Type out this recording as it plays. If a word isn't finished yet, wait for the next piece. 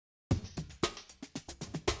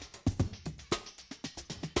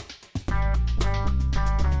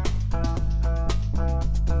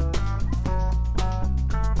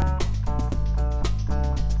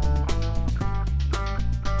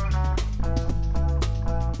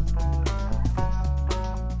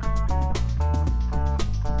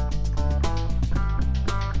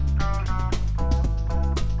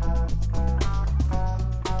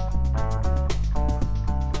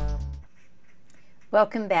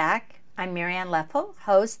Welcome back. I'm Marianne Leffel,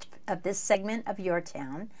 host of this segment of Your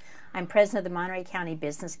Town. I'm president of the Monterey County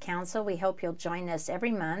Business Council. We hope you'll join us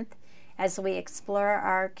every month as we explore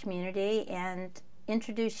our community and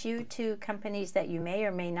introduce you to companies that you may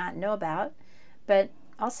or may not know about, but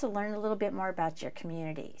also learn a little bit more about your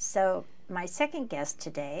community. So my second guest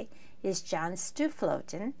today is John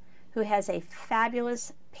Stuefloten, who has a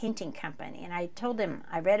fabulous painting company. And I told him,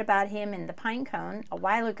 I read about him in the Pine Cone a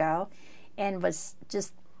while ago and was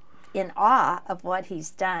just in awe of what he's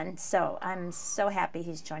done. So I'm so happy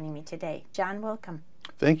he's joining me today. John, welcome.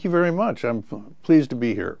 Thank you very much. I'm pleased to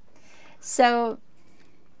be here. So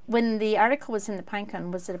when the article was in the Pine Cone,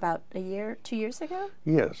 was it about 2 years ago?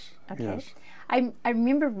 Yes. Okay. Yes. I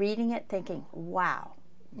remember reading it thinking, wow,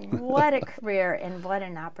 what a career and what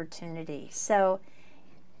an opportunity. So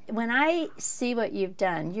when I see what you've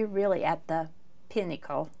done, you're really at the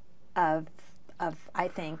pinnacle of I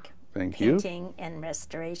think, painting and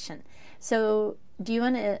restoration. So do you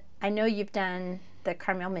want to, I know you've done the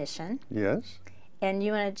Carmel Mission. Yes. And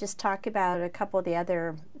you want to just talk about a couple of the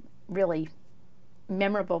other really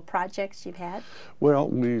memorable projects you've had? Well,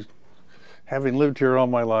 having lived here all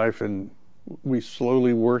my life, and we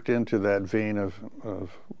slowly worked into that vein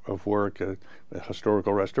of work,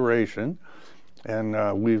 historical restoration.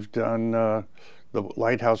 And we've done the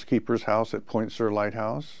Lighthouse Keeper's House at Point Sur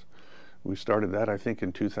Lighthouse. We started that, I think,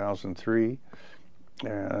 in 2003.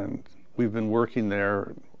 And we've been working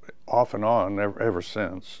there off and on ever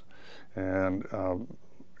since. And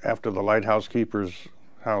after the Lighthouse Keeper's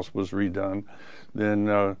House was redone,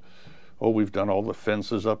 then we've done all the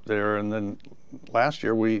fences up there. And then last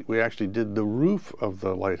year we actually did the roof of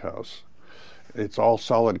the lighthouse. It's all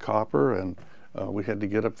solid copper, and we had to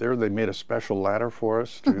get up there. They made a special ladder for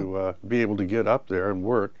us to be able to get up there and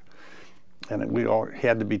work. And we all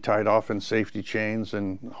had to be tied off in safety chains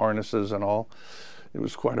and harnesses and all. It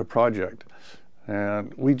was quite a project.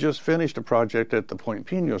 And we just finished a project at the Point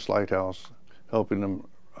Pinos Lighthouse, helping them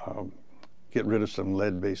get rid of some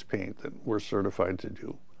lead-based paint that we're certified to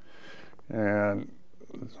do. And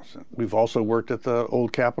we've also worked at the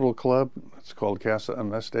old Capitol Club. It's called Casa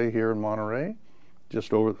Ameste here in Monterey,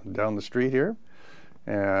 just down the street here.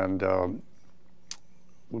 And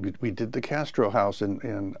we did the Castro House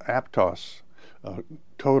in Aptos,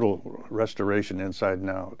 total restoration inside and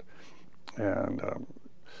out. And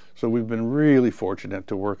so we've been really fortunate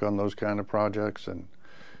to work on those kind of projects.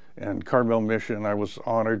 And Carmel Mission, I was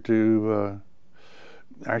honored to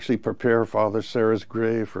actually prepare Father Sarah's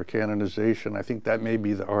grave for canonization. I think that may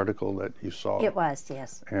be the article that you saw. It was,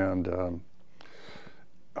 yes. And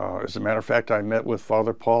as a matter of fact, I met with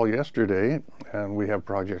Father Paul yesterday, and we have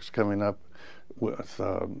projects coming up with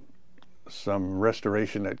some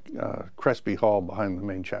restoration at Crespi Hall behind the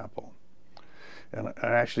main chapel. And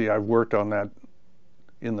actually, I've worked on that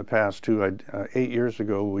in the past too. 8 years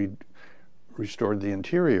ago, we restored the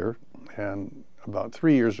interior, and about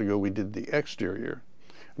 3 years ago, we did the exterior.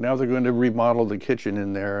 Now they're going to remodel the kitchen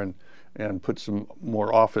in there and put some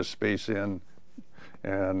more office space in,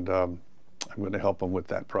 and I'm going to help them with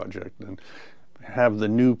that project and have the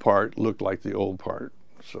new part look like the old part.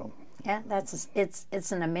 So. Yeah,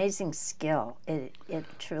 it's an amazing skill. It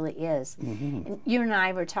truly is. Mm-hmm. And you and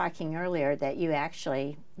I were talking earlier that you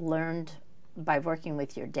actually learned by working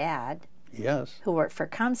with your dad. Yes. Who worked for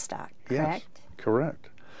Comstock, correct? Yes, correct.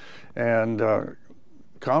 And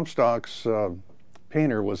Comstock's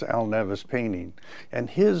painter was Al Nevis Painting, and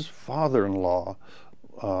his father-in-law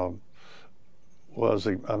was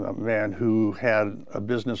a man who had a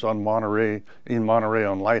business in Monterey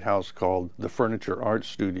on Lighthouse called the Furniture Art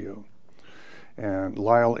Studio. And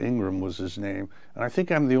Lyle Ingram was his name. And I think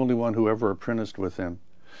I'm the only one who ever apprenticed with him.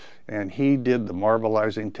 And he did the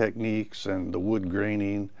marbleizing techniques and the wood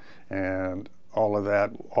graining and all of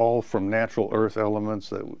that, all from natural earth elements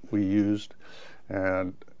that we used.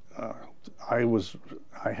 And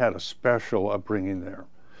I had a special upbringing there.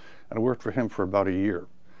 And I worked for him for about a year.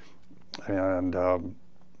 And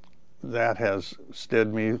that has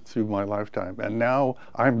steadied me through my lifetime. And now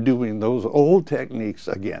I'm doing those old techniques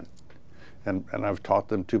again. And I've taught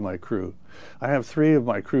them to my crew. I have 3 of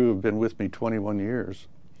my crew who have been with me 21 years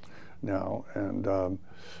now, and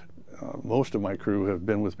most of my crew have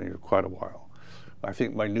been with me quite a while. I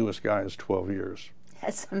think my newest guy is 12 years.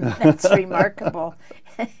 That's remarkable.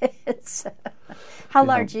 How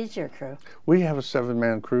large is your crew? We have a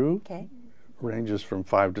 7-man crew. Okay. Ranges from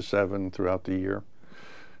 5 to 7 throughout the year.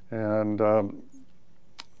 And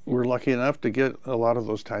we're lucky enough to get a lot of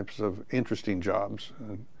those types of interesting jobs,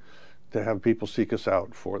 and to have people seek us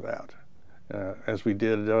out for that. As we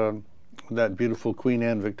did that beautiful Queen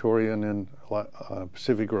Anne Victorian in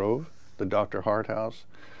Pacific Grove, the Dr. Hart House.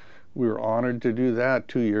 We were honored to do that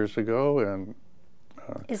 2 years ago, and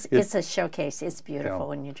it's a showcase. It's beautiful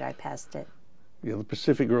when you drive past it. Yeah, the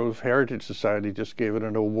Pacific Grove Heritage Society just gave it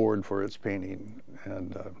an award for its painting,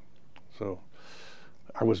 and so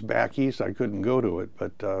I was back east. I couldn't go to it,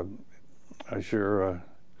 but I sure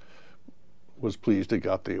was pleased it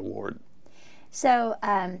got the award. So,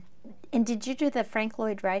 and did you do the Frank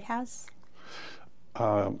Lloyd Wright House?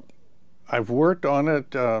 I've worked on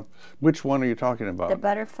it. Which one are you talking about? The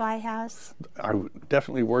Butterfly House? I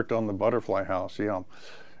definitely worked on the Butterfly House, yeah.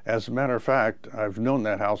 As a matter of fact, I've known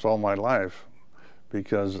that house all my life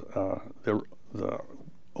because the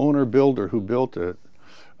owner-builder who built it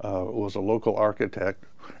was a local architect,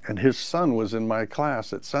 and his son was in my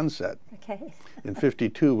class at Sunset in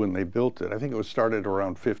 52 when they built it. I think it was started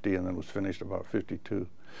around 50 and then was finished about 52.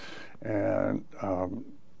 And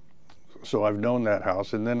so I've known that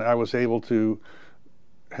house, and then I was able to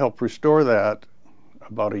help restore that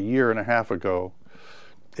about 1.5 years ago.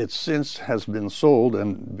 It since has been sold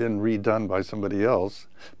and been redone by somebody else,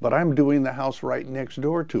 but I'm doing the house right next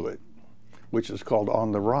door to it, which is called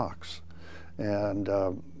On the Rocks, and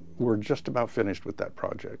we're just about finished with that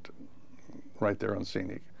project right there on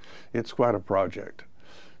Scenic. It's quite a project.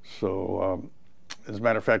 So as a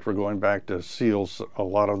matter of fact, we're going back to seal a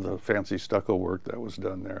lot of the fancy stucco work that was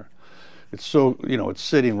done there. It's so, it's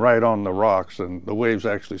sitting right on the rocks, and the waves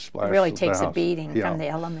actually splash. It really takes a beating from the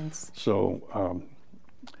elements. So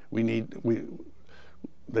they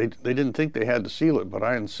didn't think they had to seal it, but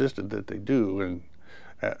I insisted that they do. And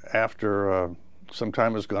after some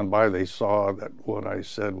time has gone by, they saw that what I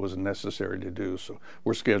said was necessary to do. So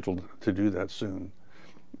we're scheduled to do that soon.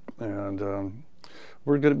 And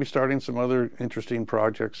we're going to be starting some other interesting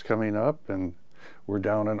projects coming up, and we're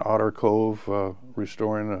down in Otter Cove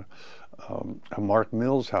restoring a Mark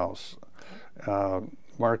Mills house.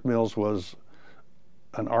 Mark Mills was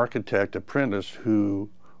an architect apprentice who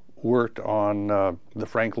worked on the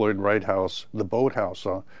Frank Lloyd Wright house, the boathouse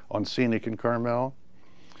on Scenic in Carmel.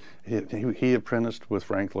 He apprenticed with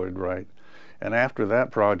Frank Lloyd Wright, and after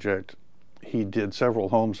that project he did several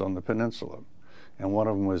homes on the peninsula, and one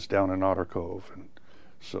of them was down in Otter Cove. And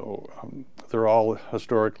so they're all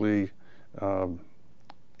historically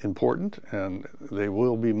important, and they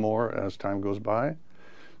will be more as time goes by.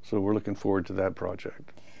 So we're looking forward to that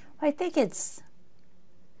project. I think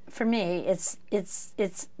for me, it's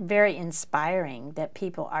very inspiring that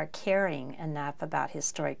people are caring enough about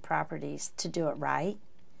historic properties to do it right.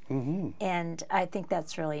 Mm-hmm. And I think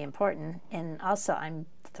that's really important. And also, I'm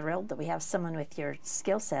thrilled that we have someone with your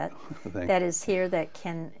skill set that is here that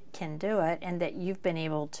can do it, and that you've been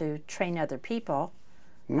able to train other people,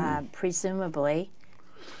 presumably.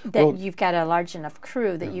 That you've got a large enough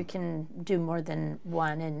crew that you can do more than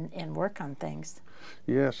one and work on things.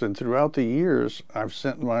 Yes, and throughout the years, I've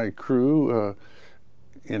sent my crew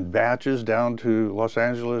in batches down to Los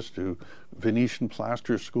Angeles to Venetian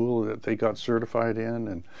plaster school that they got certified in,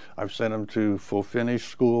 and I've sent them to full finish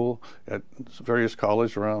school at various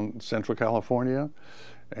colleges around Central California,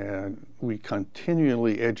 and we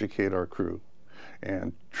continually educate our crew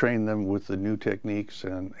and train them with the new techniques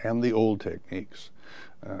and the old techniques.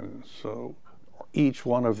 So each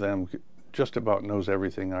one of them just about knows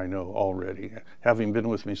everything I know already, having been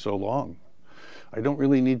with me so long. I don't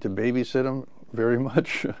really need to babysit them very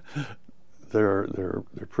much. They're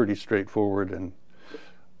pretty straightforward, and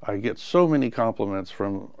I get so many compliments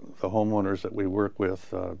from the homeowners that we work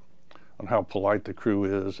with on how polite the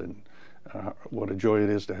crew is, and what a joy it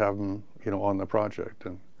is to have them, on the project.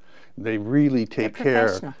 And they really take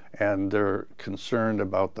care, and they're concerned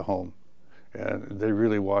about the home, and they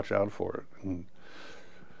really watch out for it. And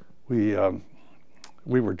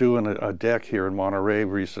we were doing a deck here in Monterey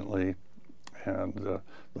recently, and the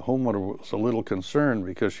homeowner was a little concerned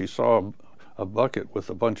because she saw a bucket with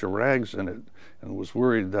a bunch of rags in it, and was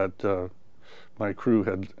worried that my crew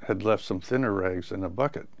had left some thinner rags in a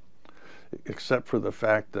bucket, except for the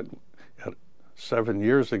fact that 7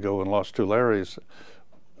 years ago in Los Tulares,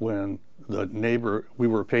 when the neighbor, we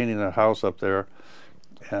were painting a house up there,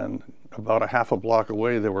 and about a half a block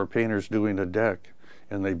away there were painters doing a deck,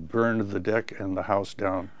 and they burned the deck and the house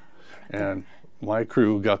down. And my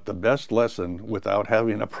crew got the best lesson without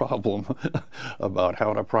having a problem about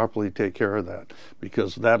how to properly take care of that,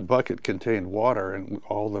 because that bucket contained water, and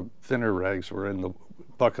all the thinner rags were in the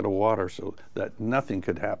bucket of water, so that nothing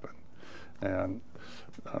could happen. And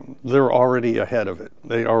they're already ahead of it.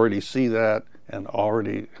 They already see that and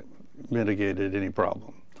already mitigated any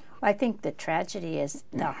problem. I think the tragedy is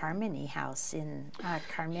the Harmony House in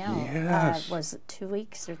Carmel. Yes. Was it 2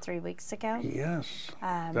 weeks or 3 weeks ago? Yes.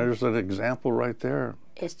 There's an example right there.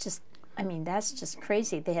 It's just I mean, that's just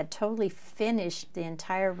crazy. They had totally finished the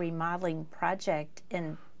entire remodeling project,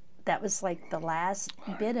 and that was like the last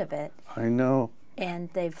bit of it. I know. And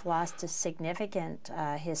they've lost a significant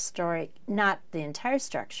historic, not the entire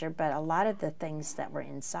structure, but a lot of the things that were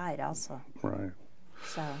inside also. Right.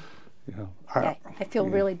 So, Yeah. I feel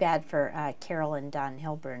really bad for Carol and Don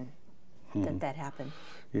Hilburn that happened.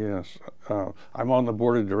 Yes. I'm on the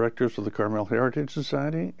board of directors of the Carmel Heritage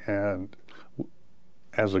Society, and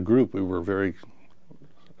as a group, we were very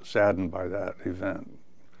saddened by that event.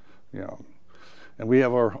 You know, and we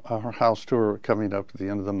have our house tour coming up at the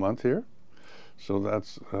end of the month here. So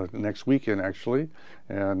that's next weekend, actually,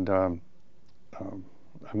 and I'm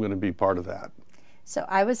going to be part of that. So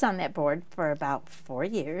I was on that board for about 4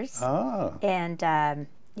 years. Ah. And,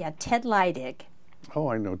 Ted Leidig Oh,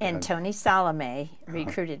 I know Ted. and Tony Salome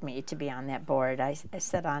recruited me to be on that board. I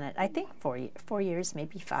sat on it, I think, 4 years,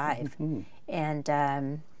 maybe 5. Mm-hmm.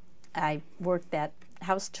 And I worked that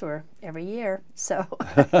house tour every year. So,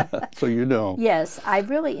 So you know. yes, I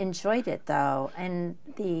really enjoyed it, though. And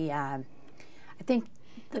I think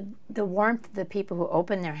the warmth of the people who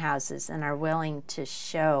open their houses and are willing to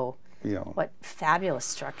show what fabulous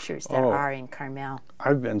structures there are in Carmel.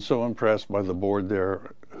 I've been so impressed by the board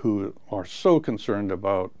there, who are so concerned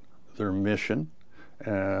about their mission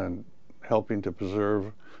and helping to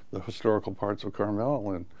preserve the historical parts of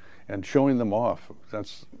Carmel and showing them off.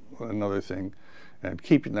 That's another thing. And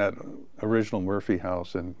keeping that original Murphy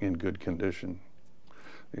house in good condition.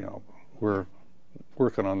 You know, we're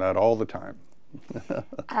working on that all the time.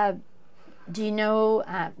 Do you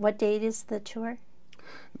know what date is the tour?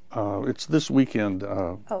 It's this weekend.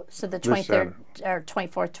 So the 23rd or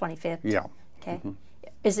 24th, 25th? Yeah. Okay. Mm-hmm.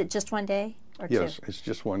 Is it just one day or two? Yes, it's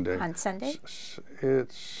just one day. On Sunday?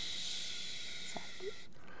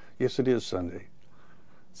 Yes, it is Sunday.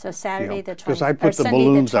 So Saturday the 20th. Because I put the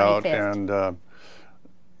balloons out, and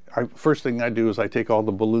first thing I do is I take all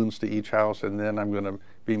the balloons to each house, and then I'm going to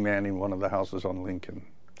be manning one of the houses on Lincoln.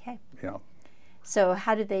 Okay. Yeah. So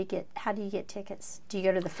how do you get tickets? Do you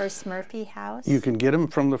go to the First Murphy house? You can get them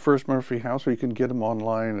from the First Murphy house, or you can get them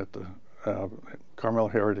online at the Carmel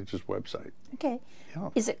Heritage's website. Okay. Yeah.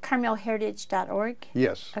 Is it carmelheritage.org?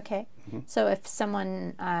 Yes. Okay. Mm-hmm. So if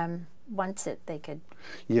someone wants it, they could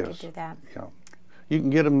do that. Yeah. You can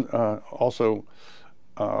get them also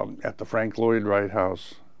at the Frank Lloyd Wright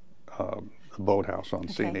House, the boathouse on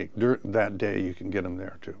Scenic. That day you can get them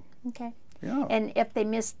there too. Okay. Yeah. And if they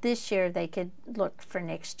missed this year, they could look for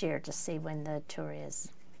next year to see when the tour is.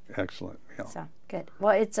 Excellent. Yeah. So good.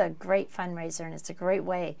 Well, it's a great fundraiser, and it's a great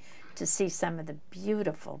way to see some of the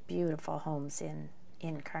beautiful, beautiful homes in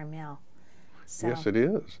Carmel. So, yes, it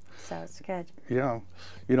is. So it's good. Yeah.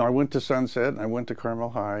 You know, I went to Sunset and I went to Carmel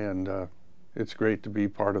High, and it's great to be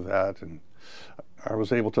part of that. And I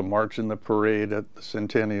was able to march in the parade at the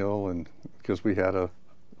Centennial, and because we had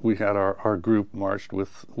our group marched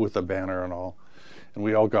with a banner and all, and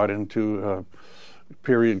we all got into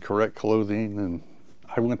period correct clothing. And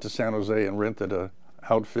I went to San Jose and rented a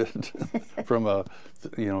outfit from a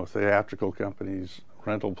theatrical company's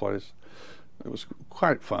rental place. It was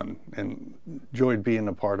quite fun, and enjoyed being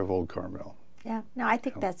a part of Old Carmel. Yeah, no, I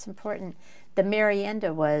think that's important. The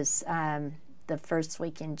Merienda was the first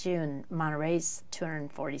week in June, Monterey's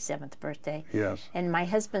 247th birthday. Yes. And my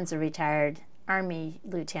husband's a retired Army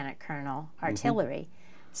Lieutenant Colonel, artillery.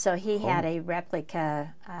 So he had a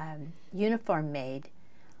replica uniform made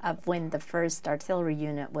of when the first artillery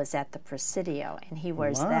unit was at the Presidio, and he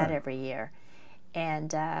wears that every year.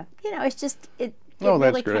 And, it's just, it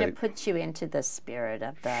really kind of puts you into the spirit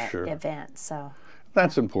of the event. So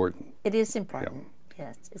that's important. It is important. Yeah.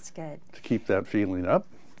 Yes, it's good. To keep that feeling up.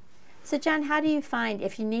 So, John, how do you find,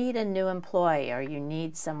 if you need a new employee or you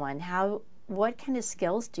need someone, what kind of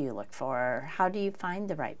skills do you look for? Or how do you find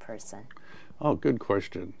the right person? Oh, good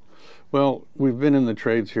question. Well, we've been in the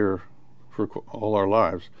trades here for all our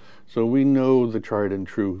lives, so we know the tried and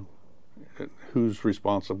true, who's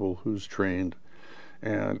responsible, who's trained,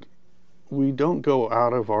 and we don't go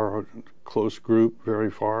out of our close group very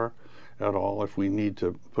far at all if we need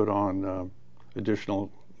to put on additional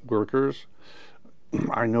workers.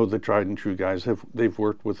 I know the tried and true guys they've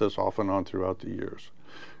worked with us off and on throughout the years,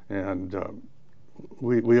 and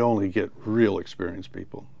we only get real experienced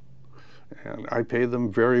people, and I pay them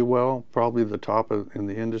very well, probably the top in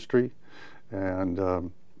the industry, and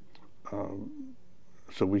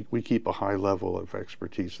so we keep a high level of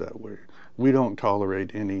expertise that way. We don't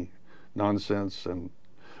tolerate any nonsense, and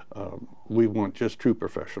we want just true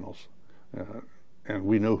professionals, and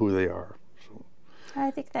we know who they are. So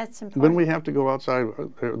I think that's important. when we have to go outside,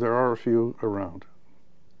 there are a few around.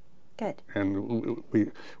 Good. And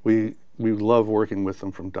we we love working with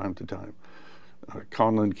them from time to time.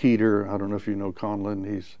 Conlon Keeter, I don't know if you know Conlon,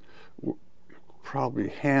 he's probably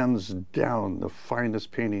hands down the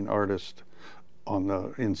finest painting artist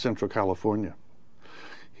in Central California.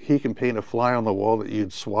 He can paint a fly on the wall that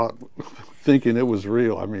you'd swat thinking it was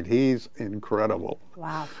real. I mean, he's incredible.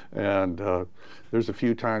 Wow. And there's a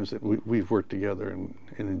few times that we've worked together and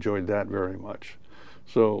enjoyed that very much.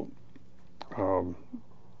 So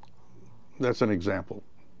that's an example.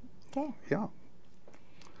 Okay. Yeah.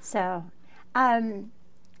 So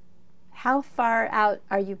how far out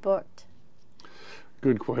are you booked?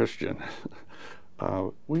 Good question.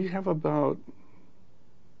 We have about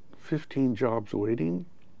 15 jobs waiting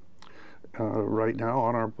right now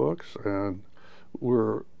on our books, and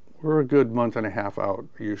we're a good month and a half out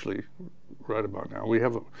usually right about now. We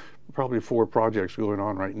have probably 4 projects going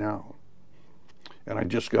on right now, and I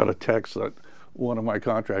just got a text that one of my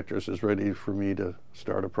contractors is ready for me to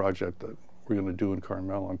start a project that we're going to do in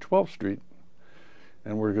Carmel on 12th Street,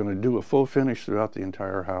 and we're going to do a faux finish throughout the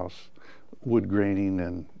entire house, wood graining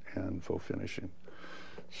and faux finishing.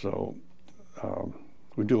 So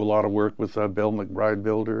we do a lot of work with Bell McBride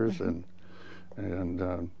Builders, and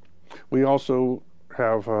we also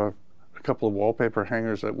have a couple of wallpaper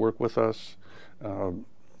hangers that work with us, and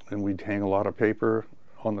we hang a lot of paper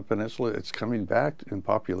on the peninsula. It's coming back in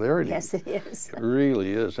popularity. Yes, it is. It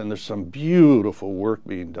really is, and there's some beautiful work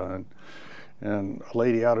being done. And a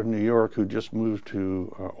lady out of New York who just moved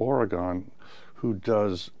to Oregon, who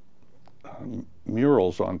does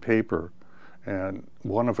murals on paper, and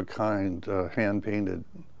one of a kind, hand painted.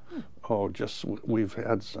 We've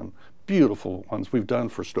had some beautiful ones we've done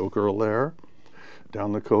for Stoker Allaire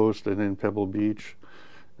down the coast and in Pebble Beach,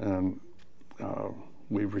 and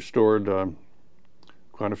we've restored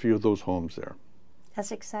quite a few of those homes there.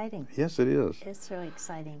 That's exciting. Yes, it is. It's really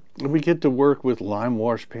exciting. We get to work with lime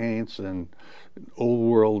wash paints and old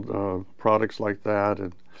world products like that,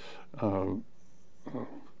 and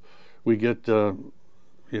we get from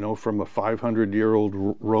a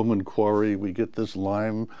 500-year-old Roman quarry, we get this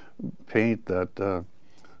lime paint that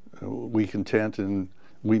we can tint, and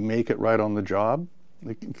we make it right on the job.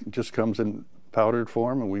 It just comes in powdered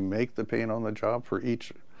form, and we make the paint on the job for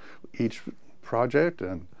each project,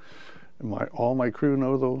 and all my crew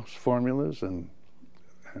know those formulas, and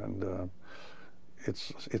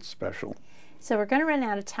it's special. So we're going to run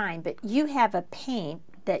out of time, but you have a paint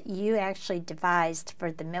that you actually devised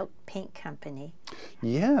for the Milk Paint Company.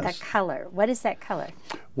 Yes. A color. What is that color?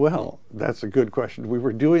 Well, that's a good question. We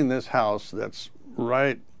were doing this house that's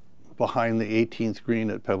right behind the 18th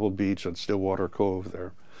green at Pebble Beach at Stillwater Cove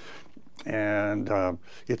there. And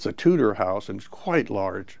it's a Tudor house, and it's quite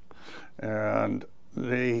large. And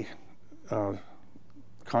they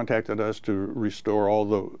contacted us to restore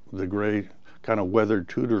all the gray kind of weathered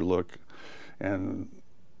Tudor look. And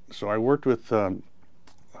so I worked with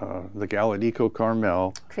the gal at Eco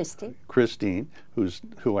Carmel, Christine,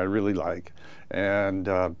 who I really like,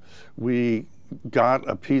 and we got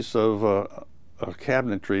a piece of a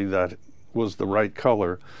cabinetry that was the right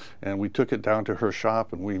color, and we took it down to her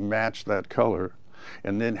shop and we matched that color,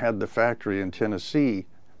 and then had the factory in Tennessee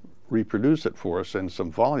reproduce it for us in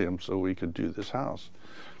some volume so we could do this house.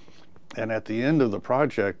 And at the end of the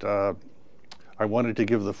project, I wanted to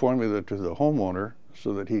give the formula to the homeowner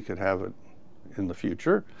so that he could have it in the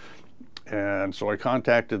future. And so I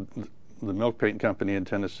contacted the Milk Paint Company in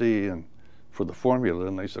Tennessee and for the formula,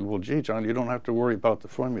 and they said, well, gee, John, you don't have to worry about the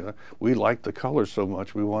formula. We like the color so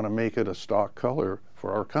much, we want to make it a stock color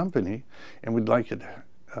for our company, and we'd like to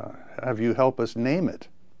have you help us name it.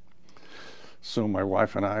 So my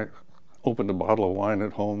wife and I opened a bottle of wine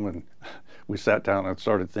at home, and we sat down and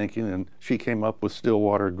started thinking, and she came up with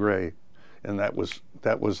Stillwater Gray, and that was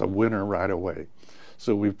a winner right away.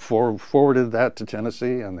 So we forwarded that to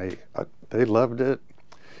Tennessee, and they loved it,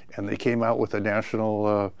 and they came out with a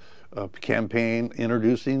national campaign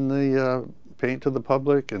introducing the paint to the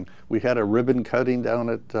public, and we had a ribbon cutting down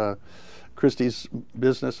at Christie's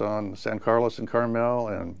business on San Carlos and Carmel,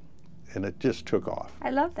 and it just took off. I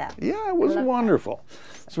love that. Yeah, it was wonderful.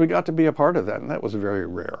 So we got to be a part of that, and that was very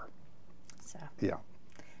rare. So. Yeah.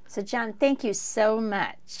 So John, thank you so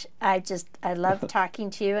much. I love talking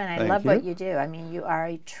to you, and I love what you do. I mean, you are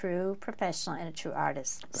a true professional and a true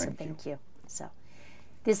artist. So thank you. So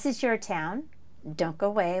this is Your Town. Don't go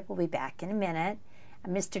away. We'll be back in a minute.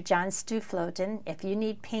 Mr. John Stuefloten, if you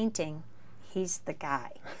need painting, he's the guy.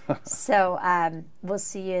 So we'll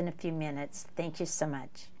see you in a few minutes. Thank you so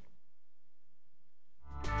much.